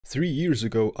3 years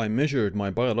ago, I measured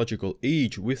my biological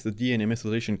age with the DNA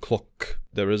methylation clock.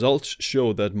 The results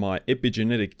show that my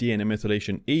epigenetic DNA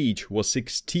methylation age was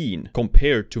 16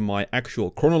 compared to my actual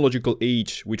chronological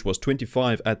age, which was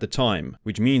 25 at the time,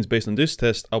 which means based on this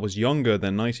test, I was younger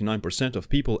than 99% of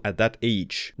people at that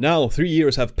age. Now, 3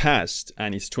 years have passed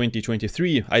and it's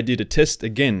 2023. I did a test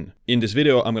again. In this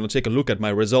video, I'm going to take a look at my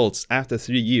results after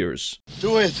 3 years.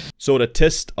 Do it! So the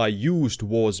test I used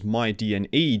was my DNA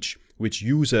age, which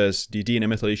uses the DNA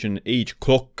methylation age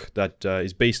clock that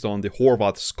is based on the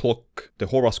Horvath's clock. The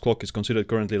Horvath's clock is considered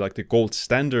currently like the gold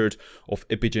standard of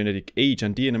epigenetic age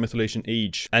and DNA methylation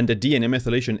age. And the DNA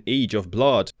methylation age of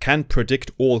blood can predict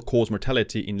all-cause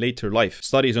mortality in later life.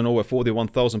 Studies on over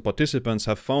 41,000 participants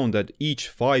have found that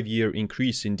each 5-year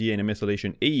increase in DNA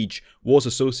methylation age was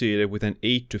associated with an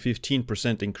 8 to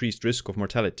 15% increased risk of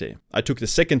mortality. I took the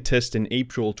second test in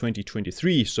April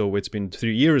 2023, so it's been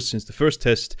 3 years since the first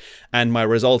test. And my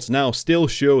results now still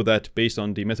show that based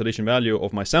on the methylation value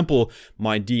of my sample,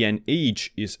 my DNA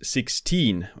age is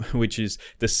 16, which is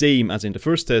the same as in the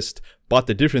first test. But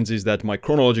the difference is that my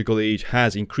chronological age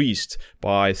has increased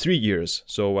by 3 years.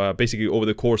 So basically over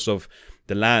the course of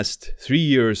the last 3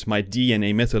 years, my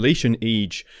DNA methylation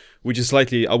age, which is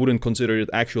slightly, I wouldn't consider it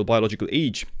actual biological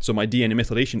age. So my DNA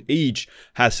methylation age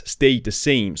has stayed the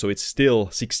same. So it's still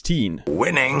 16.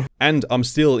 Winning! And I'm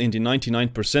still in the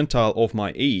 99th percentile of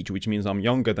my age, which means I'm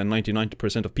younger than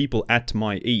 99% of people at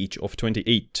my age of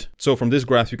 28. So from this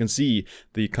graph, you can see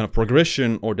the kind of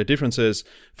progression or the differences.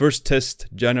 First test,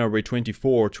 January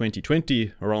 24,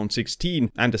 2020, around 16.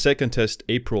 And the second test,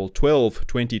 April 12,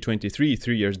 2023,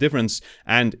 3 years difference.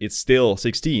 And it's still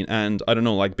 16. And I don't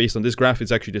know, like based on this graph,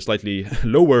 it's actually just slightly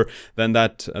lower than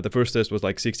that. The first test was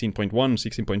like 16.1,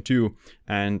 16.2,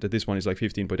 and this one is like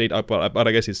 15.8, but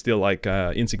I guess it's still like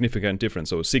insignificant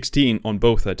difference. So 16 on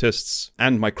both tests.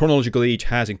 And my chronological age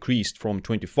has increased from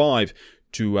 25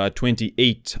 to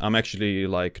 28. I'm actually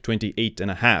like 28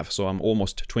 and a half, so I'm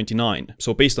almost 29.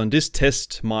 So based on this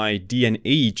test, my DNA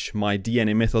age, my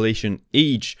DNA methylation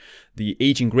age, the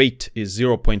aging rate is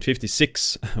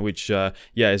 0.56, which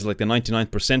is like the 99th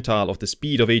percentile of the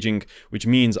speed of aging, which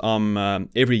means I'm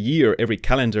every year, every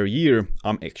calendar year,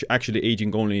 I'm actually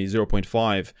aging only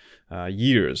 0.5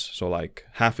 years. So like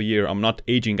half a year, I'm not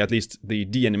aging at least the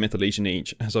DNA methylation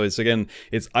age. So it's again,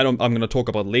 I'm going to talk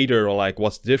about later, or like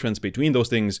what's the difference between those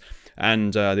things.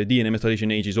 And the DNA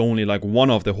methylation age is only like one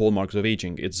of the hallmarks of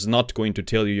aging. It's not going to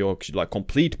tell you your like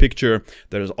complete picture.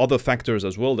 There's other factors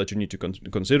as well that you need to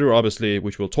consider, obviously,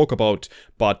 which we'll talk about.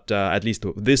 But at least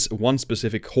this one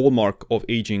specific hallmark of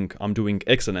aging, I'm doing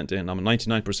excellent in. I'm a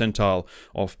 99th percentile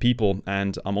of people,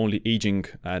 and I'm only aging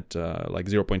at like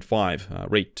 0.5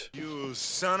 rate. You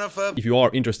son of a... If you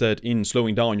are interested in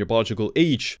slowing down your biological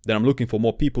age, then I'm looking for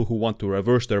more people who want to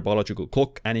reverse their biological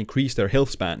clock and increase their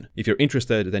health span. If you're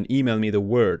interested, then email me the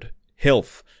word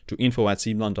health to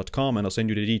info@siim.com and I'll send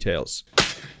you the details.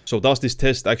 So does this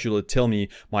test actually tell me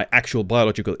my actual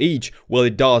biological age? Well,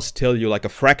 it does tell you like a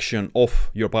fraction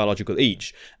of your biological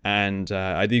age. And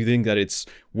I do think that it's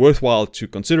worthwhile to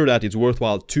consider that. It's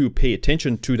worthwhile to pay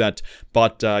attention to that.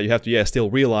 But you have to still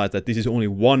realize that this is only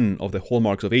one of the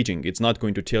hallmarks of aging. It's not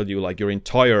going to tell you like your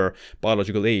entire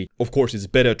biological age. Of course, it's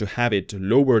better to have it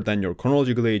lower than your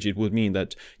chronological age. It would mean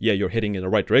that, you're heading in the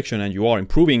right direction and you are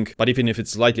improving. But even if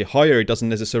it's slightly higher, it doesn't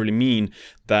necessarily mean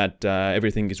that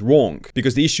everything is wrong.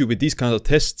 Because the issue with these kinds of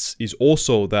tests is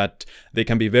also that they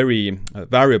can be very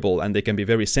variable, and they can be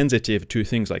very sensitive to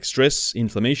things like stress,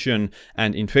 inflammation,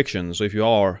 and infection. So if you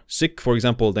are sick, for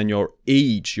example, then your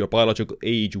age, your biological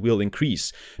age will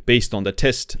increase based on the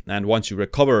test. And once you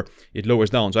recover, it lowers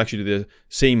down. So actually the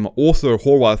same author,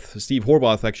 Steve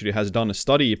Horvath, actually has done a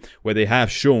study where they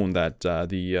have shown that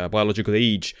the biological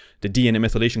age, the DNA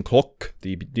methylation clock,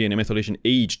 the DNA methylation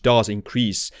age does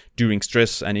increase during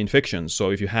stress and infections.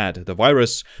 So if you had the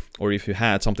virus, or if you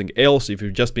had something else, if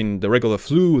you've just been the regular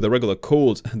flu, the regular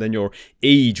cold, then your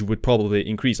age would probably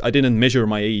increase. I didn't measure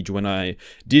my age when I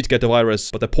did get the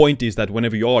virus, but the point is that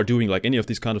whenever you are doing like any of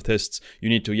these kind of tests, you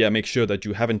need to make sure that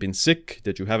you haven't been sick,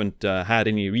 that you haven't had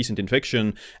any recent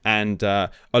infection, and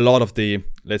a lot of the,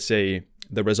 let's say,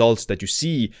 the results that you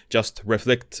see just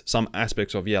reflect some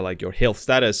aspects of like your health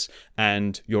status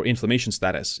and your inflammation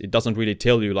status. It doesn't really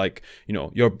tell you like,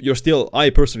 you're still,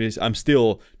 I'm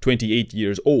still 28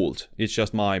 years old. It's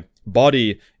just my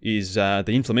body is the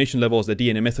inflammation levels, the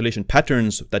DNA methylation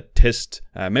patterns that test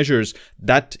measures,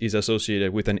 that is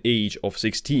associated with an age of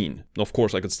 16. Of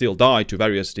course, I could still die to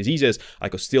various diseases. I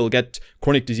could still get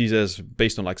chronic diseases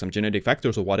based on like some genetic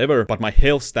factors or whatever, but my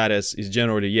health status is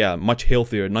generally, yeah, much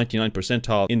healthier, 99th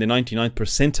percentile, in the 99th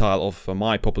percentile of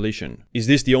my population. Is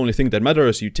this the only thing that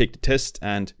matters? You take the test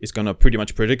and it's gonna pretty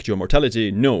much predict your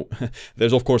mortality? No.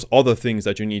 There's of course other things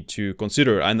that you need to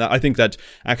consider, and I think that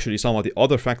actually some of the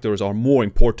other factors are more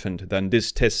important than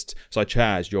this test, such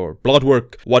as your blood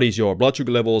work, what is your blood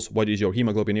sugar levels, what is your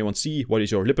hemoglobin A1C, what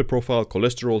is your lipid profile,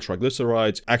 cholesterol,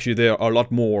 triglycerides. Actually, they are a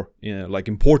lot more like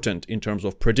important in terms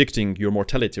of predicting your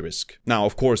mortality risk. Now,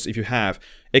 of course, if you have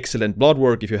excellent blood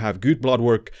work, if you have good blood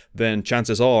work, then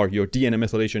chances are your DNA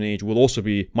methylation age will also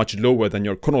be much lower than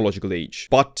your chronological age.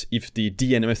 But if the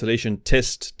DNA methylation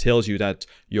test tells you that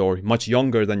you're much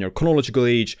younger than your chronological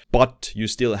age, but you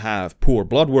still have poor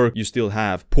blood work, you still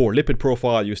have poor lipid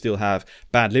profile, you still have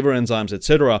bad liver enzymes,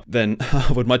 etc., then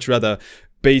I would much rather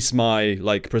base my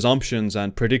like presumptions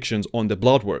and predictions on the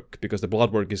blood work, because the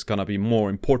blood work is gonna be more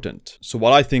important. So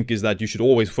what I think is that you should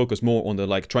always focus more on the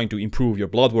like trying to improve your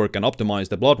blood work and optimize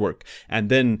the blood work, and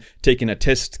then taking a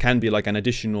test can be like an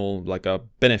additional like a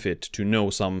benefit to know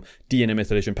some DNA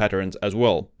methylation patterns as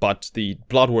well. But the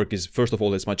blood work is, first of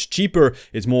all, it's much cheaper,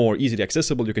 it's more easily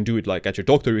accessible, you can do it like at your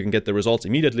doctor, you can get the results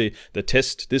immediately. The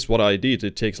test, this is what I did,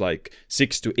 it takes like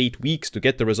 6 to 8 weeks to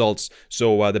get the results,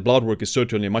 so the blood work is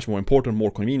certainly much more important,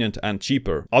 more convenient and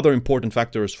cheaper. Other important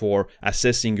factors for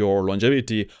assessing your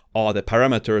longevity are the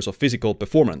parameters of physical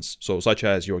performance, so such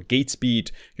as your gait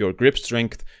speed, your grip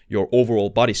strength, your overall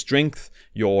body strength,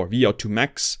 your VO2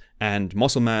 max and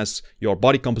muscle mass, your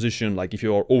body composition. Like if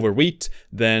you're overweight,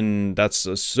 then that's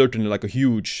certainly like a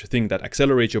huge thing that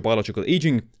accelerates your biological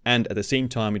aging, and at the same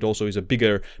time it also is a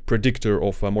bigger predictor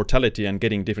of mortality and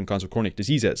getting different kinds of chronic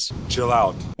diseases. Chill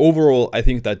out. Overall, I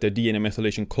think that the DNA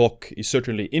methylation clock is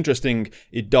certainly interesting.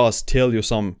 It does tell you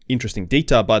some interesting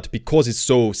data, but because it's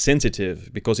so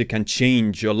sensitive, because it can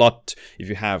change a lot, if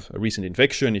you have a recent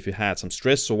infection, if you had some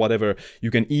stress or whatever, you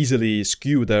can easily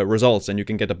skew the results and you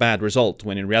can get a bad result,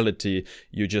 when in reality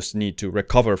you just need to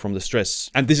recover from the stress.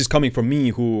 And this is coming from me,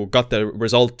 who got the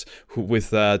result with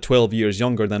 12 years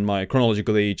younger than my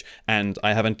chronological age, and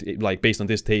I haven't, like based on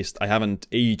this test, I haven't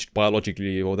aged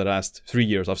biologically over the last 3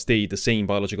 years. I've stayed the same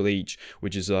biological age,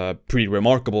 which is a pretty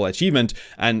remarkable achievement.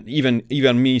 And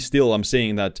even me still, I'm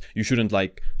saying that you shouldn't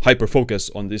like hyper focus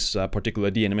on this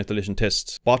particular DNA methylation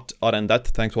test. But other than that,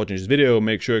 thanks for watching this video.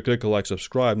 Make sure you click a like,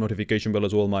 subscribe, notification bell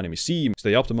as well. My name is Siim.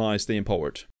 Stay optimized, stay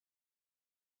empowered.